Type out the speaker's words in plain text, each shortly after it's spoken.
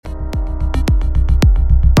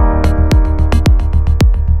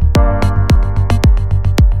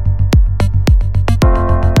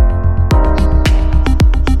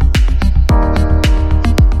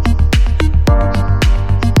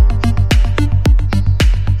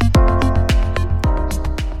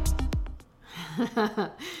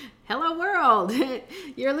Hello, world.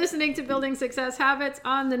 You're listening to Building Success Habits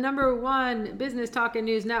on the #1 business talk and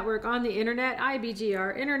news network on the internet,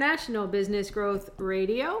 IBGR, International Business Growth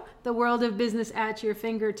Radio, the world of business at your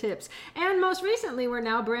fingertips. And most recently, we're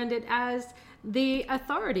now branded as the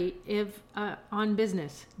authority on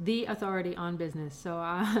business, the authority on business. So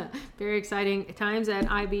very exciting times at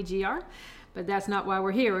IBGR. But that's not why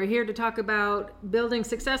we're here. We're here to talk about building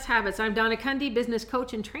success habits. I'm Donna Kunde, business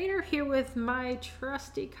coach and trainer, here with my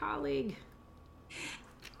trusty colleague.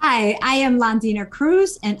 Hi, I am Londina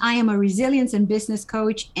Cruz, and I am a resilience and business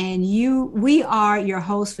coach, and we are your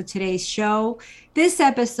hosts for today's show. This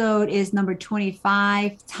episode is number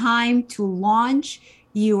 25, Time to Launch.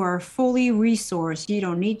 You are fully resourced. You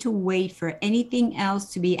don't need to wait for anything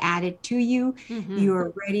else to be added to you. Mm-hmm. You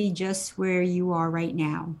are ready just where you are right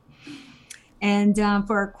now. And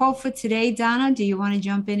for our quote for today, Donna, do you want to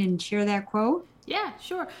jump in and share that quote? Yeah,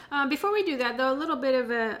 sure. Before we do that, though, a little bit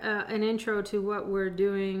of an intro to what we're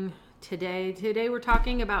doing today. Today, we're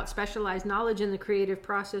talking about specialized knowledge in the creative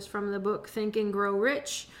process from the book Think and Grow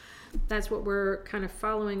Rich. That's what we're kind of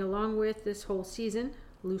following along with this whole season,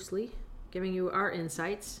 loosely, giving you our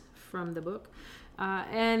insights from the book.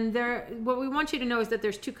 What we want you to know is that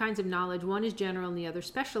there's two kinds of knowledge. One is general and the other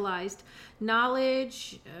specialized.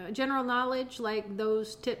 Knowledge, general knowledge, like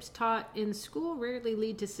those tips taught in school, rarely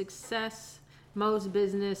lead to success most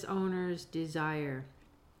business owners desire.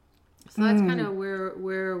 So that's kind of where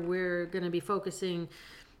we're going to be focusing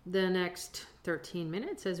the next 13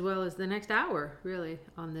 minutes as well as the next hour, really,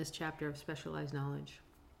 on this chapter of specialized knowledge.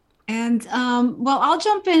 And well, I'll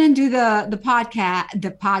jump in and do the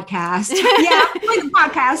podcast. Yeah, like the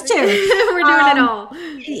podcast too. We're doing it all.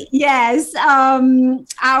 Yes.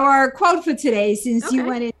 Our quote for today, since you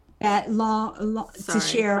went in that long to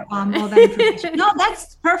share all that information. No,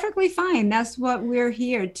 that's perfectly fine. That's what we're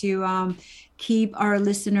here to keep our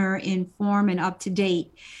listener informed and up to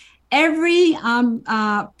date. Every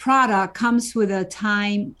product comes with a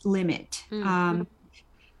time limit. Mm-hmm.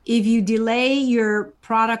 If you delay your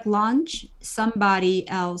product launch, somebody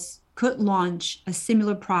else could launch a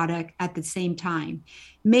similar product at the same time,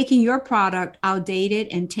 making your product outdated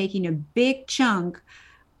and taking a big chunk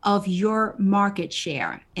of your market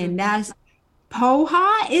share. And that's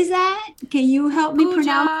Pooja, is that? Can you help me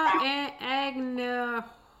pronounce that? Agnihotri.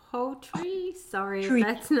 Sorry, if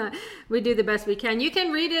that's not. We do the best we can. You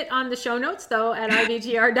can read it on the show notes, though, at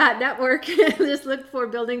IBGR.network. Just look for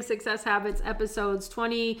Building Success Habits episodes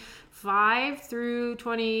 25 through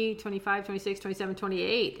 20, 25, 26, 27,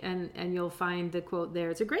 28, and you'll find the quote there.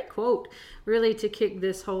 It's a great quote, really, to kick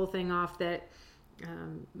this whole thing off, that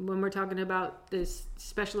when we're talking about this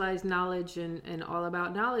specialized knowledge and all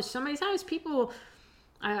about knowledge, so many times people...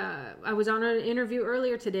 I was on an interview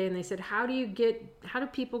earlier today, and they said, how do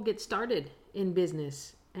people get started in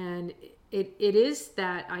business? And it is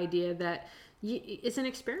that idea that it's an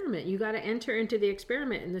experiment. You got to enter into the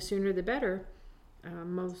experiment, and the sooner the better.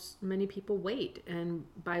 Many people wait, and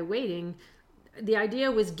by waiting, the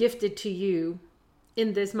idea was gifted to you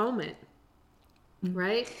in this moment,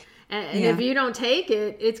 right? And if you don't take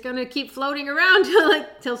it, it's going to keep floating around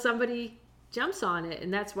till somebody jumps on it.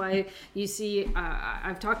 And that's why you see,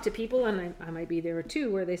 I've talked to people, and I might be there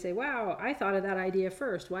too, where they say, wow, I thought of that idea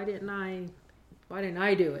first. Why didn't I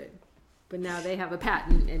do it? But now they have a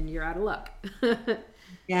patent and you're out of luck.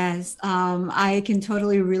 Yes, I can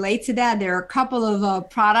totally relate to that. There are a couple of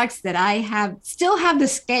products that I still have the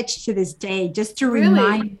sketch to this day, just to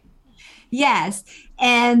remind. Yes.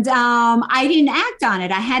 And I didn't act on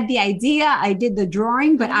it. I had the idea, I did the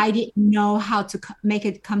drawing, but I didn't know how to make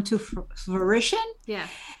it come to fruition. Yeah.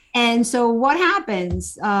 And so what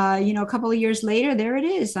happens, a couple of years later, there it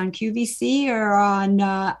is on QVC or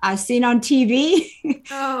I've seen on TV.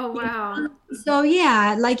 Oh, wow. So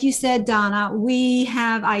yeah, like you said, Donna, we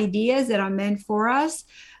have ideas that are meant for us,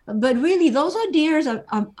 but really those ideas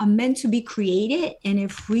are meant to be created. And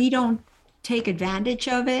if we don't take advantage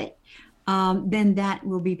of it, then that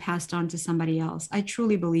will be passed on to somebody else. I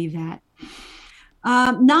truly believe that.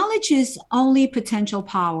 Knowledge is only potential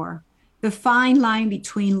power. The fine line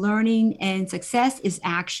between learning and success is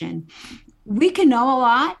action. We can know a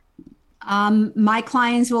lot. My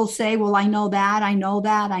clients will say, well, I know that.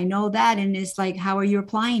 And it's like, how are you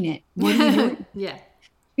applying it? What are you doing? Yeah.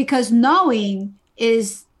 Because knowing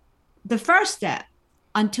is the first step.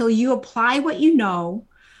 Until you apply what you know,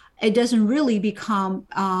 it doesn't really become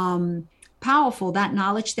powerful. That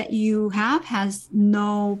knowledge that you have has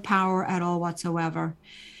no power at all whatsoever.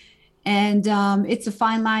 And it's a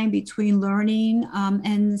fine line between learning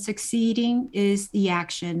and succeeding is the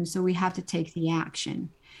action. So we have to take the action.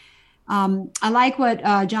 I like what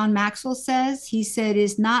John Maxwell says. He said,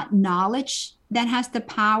 "Is not knowledge that has the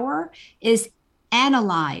power, is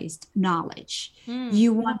analyzed knowledge."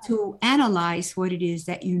 You want to analyze what it is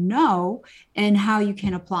that you know and how you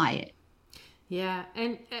can apply it. Yeah,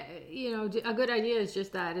 and a good idea is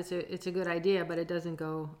just that. It's a good idea, but it doesn't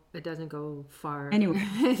go far. Anyway.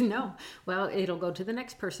 No. Well, it'll go to the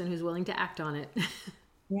next person who's willing to act on it.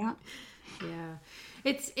 Yeah. Yeah.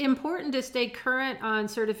 It's important to stay current on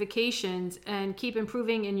certifications and keep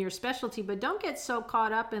improving in your specialty, but don't get so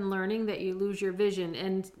caught up in learning that you lose your vision.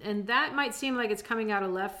 And that might seem like it's coming out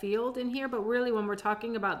of left field in here, but really when we're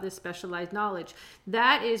talking about this specialized knowledge,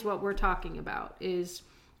 that is what we're talking about, is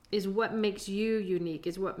what makes you unique,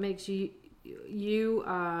 is what makes you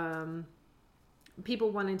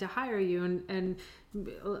people wanting to hire you. And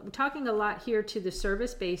talking a lot here to the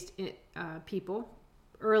service-based people.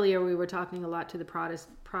 Earlier, we were talking a lot to the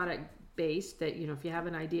product-based, that, if you have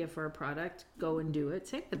an idea for a product, go and do it.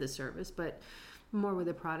 Same with the service, but more with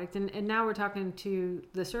the product. And now we're talking to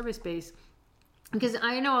the service-based, because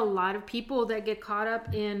I know a lot of people that get caught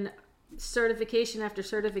up in certification after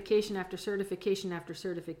certification after certification after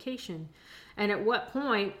certification. And at what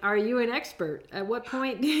point are you an expert? At what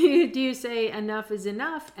point do you say enough is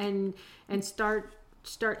enough and start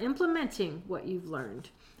implementing what you've learned?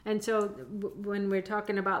 And so when we're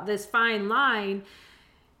talking about this fine line,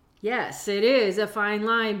 yes, it is a fine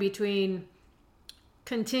line between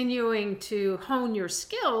continuing to hone your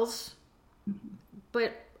skills,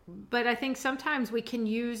 but I think sometimes we can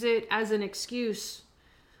use it as an excuse.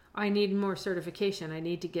 I need more certification. I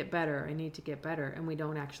need to get better. And we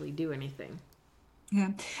don't actually do anything. Yeah.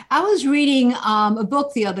 I was reading a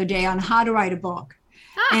book the other day on how to write a book.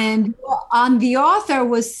 And the author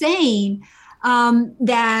was saying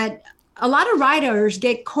that a lot of writers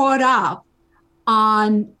get caught up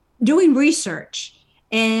on doing research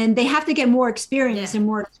and they have to get more experience and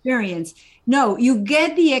more experience. No, you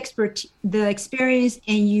get the experience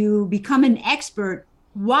and you become an expert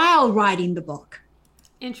while writing the book.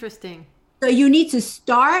 Interesting. So you need to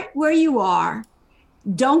start where you are.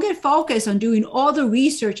 Don't get focused on doing all the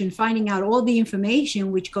research and finding out all the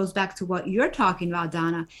information, which goes back to what you're talking about,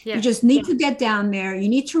 Donna. Yeah. You just need to get down there. You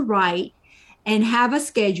need to write and have a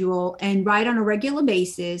schedule and write on a regular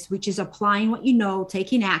basis, which is applying what you know,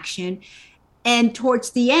 taking action. And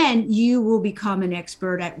towards the end, you will become an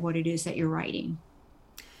expert at what it is that you're writing.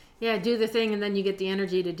 Yeah, do the thing, and then you get the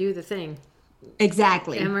energy to do the thing.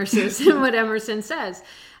 Exactly. What Emerson says.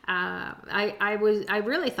 I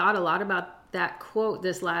really thought a lot about that quote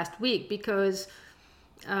this last week, because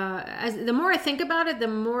the more I think about it, the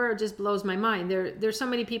more it just blows my mind. There's so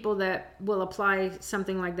many people that will apply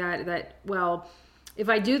something like that, well, if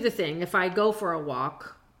I do the thing, if I go for a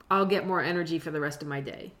walk, I'll get more energy for the rest of my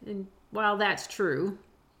day. And while that's true,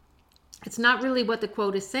 it's not really what the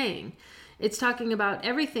quote is saying. It's talking about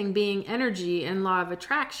everything being energy and law of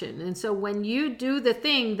attraction. And so when you do the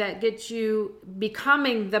thing that gets you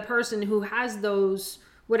becoming the person who has those,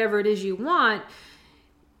 whatever it is you want,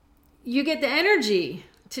 you get the energy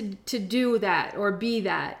to do that or be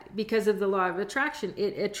that because of the law of attraction.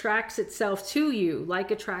 It attracts itself to you, like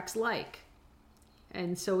attracts like.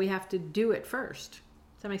 And so we have to do it first.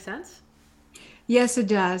 Does that make sense? Yes, it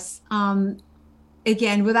does.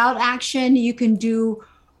 Again, without action, you can do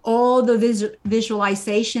all the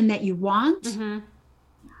visualization that you want. Mm-hmm.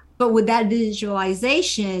 But with that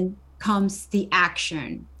visualization comes the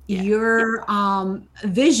action. Yeah. Your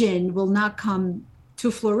vision will not come to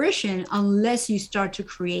fruition unless you start to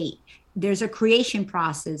create. There's a creation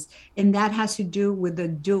process, and that has to do with the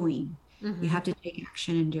doing. Mm-hmm. You have to take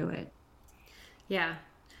action and do it. Yeah,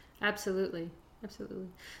 absolutely. Absolutely.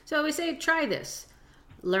 So we say, try this.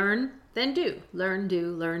 Learn, then do. Learn,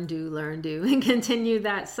 do, learn, do, learn, do, and continue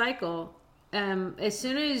that cycle. As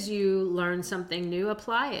soon as you learn something new,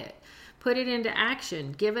 apply it. Put it into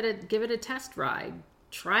action. Give it a test ride.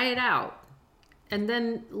 Try it out. And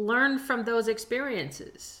then learn from those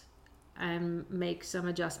experiences and make some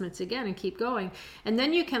adjustments again and keep going. And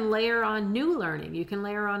then you can layer on new learning. You can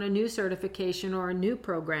layer on a new certification or a new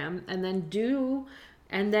program and then do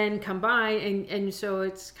and then combine. And so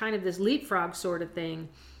it's kind of this leapfrog sort of thing.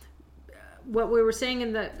 What we were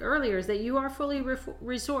saying earlier is that you are fully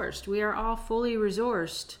resourced. We are all fully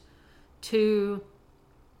resourced to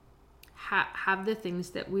have the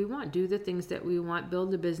things that we want, do the things that we want,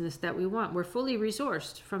 build the business that we want. We're fully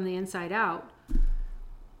resourced from the inside out.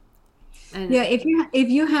 And yeah, if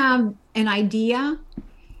you have an idea,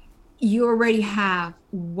 you already have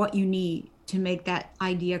what you need to make that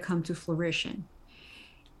idea come to fruition.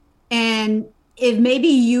 And if maybe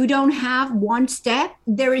you don't have one step,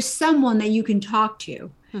 there is someone that you can talk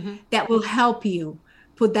to that will help you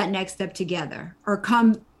put that next step together, or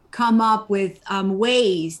come up with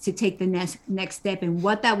ways to take the next step, and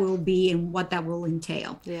what that will be and what that will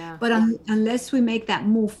entail. Yeah. But unless we make that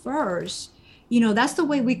move first, that's the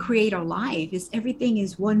way we create our life. Is everything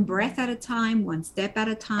is one breath at a time, one step at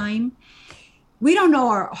a time. We don't know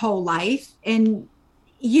our whole life, and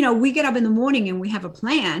we get up in the morning and we have a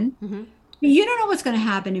plan. You don't know what's going to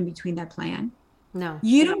happen in between that plan. No,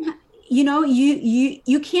 you don't.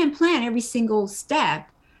 You can't plan every single step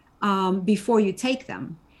before you take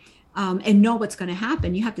them. And know what's going to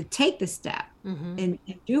happen. You have to take the step and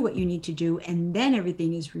do what you need to do, and then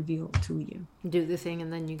everything is revealed to you. Do the thing,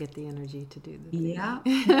 and then you get the energy to do the thing. Yeah,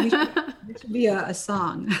 it should be a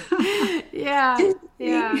song. Yeah,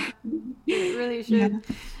 it really should. Yeah.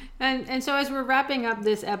 And so as we're wrapping up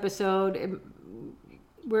this episode,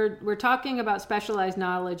 we're talking about specialized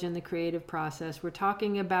knowledge in the creative process. We're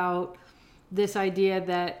talking about this idea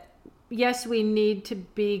that, yes, we need to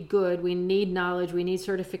be good. We need knowledge. We need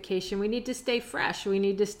certification. We need to stay fresh. We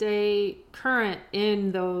need to stay current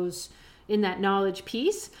in that knowledge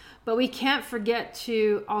piece. But we can't forget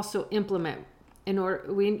to also implement.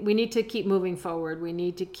 We need to keep moving forward. We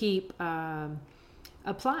need to keep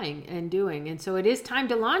applying and doing. And so it is time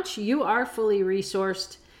to launch. You are fully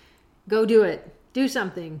resourced. Go do it. Do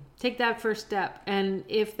something. Take that first step. And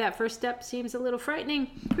if that first step seems a little frightening,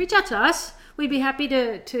 reach out to us. We'd be happy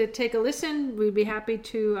to take a listen. We'd be happy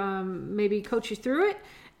to maybe coach you through it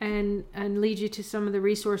and lead you to some of the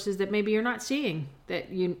resources that maybe you're not seeing that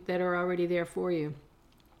are already there for you.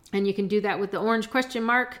 And you can do that with the orange question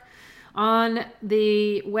mark on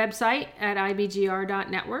the website at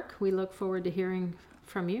IBGR.network. We look forward to hearing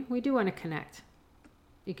from you. We do want to connect.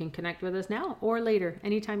 You can connect with us now or later,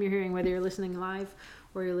 anytime you're hearing, whether you're listening live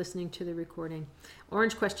or you're listening to the recording.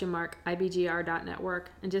 Orange question mark,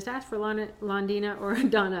 IBGR.network, and just ask for Londina or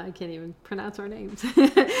Donna. I can't even pronounce our names.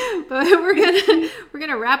 But we're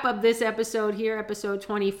gonna wrap up this episode here, episode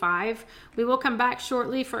 25. We will come back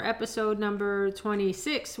shortly for episode number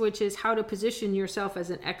 26, which is how to position yourself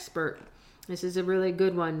as an expert. This is a really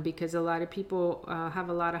good one because a lot of people have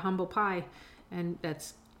a lot of humble pie, and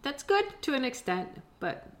that's good to an extent,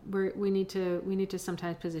 but we need to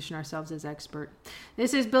sometimes position ourselves as expert.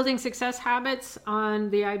 This is Building Success Habits on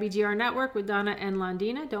the IBGR Network with Donna and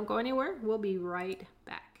Londina. Don't go anywhere. We'll be right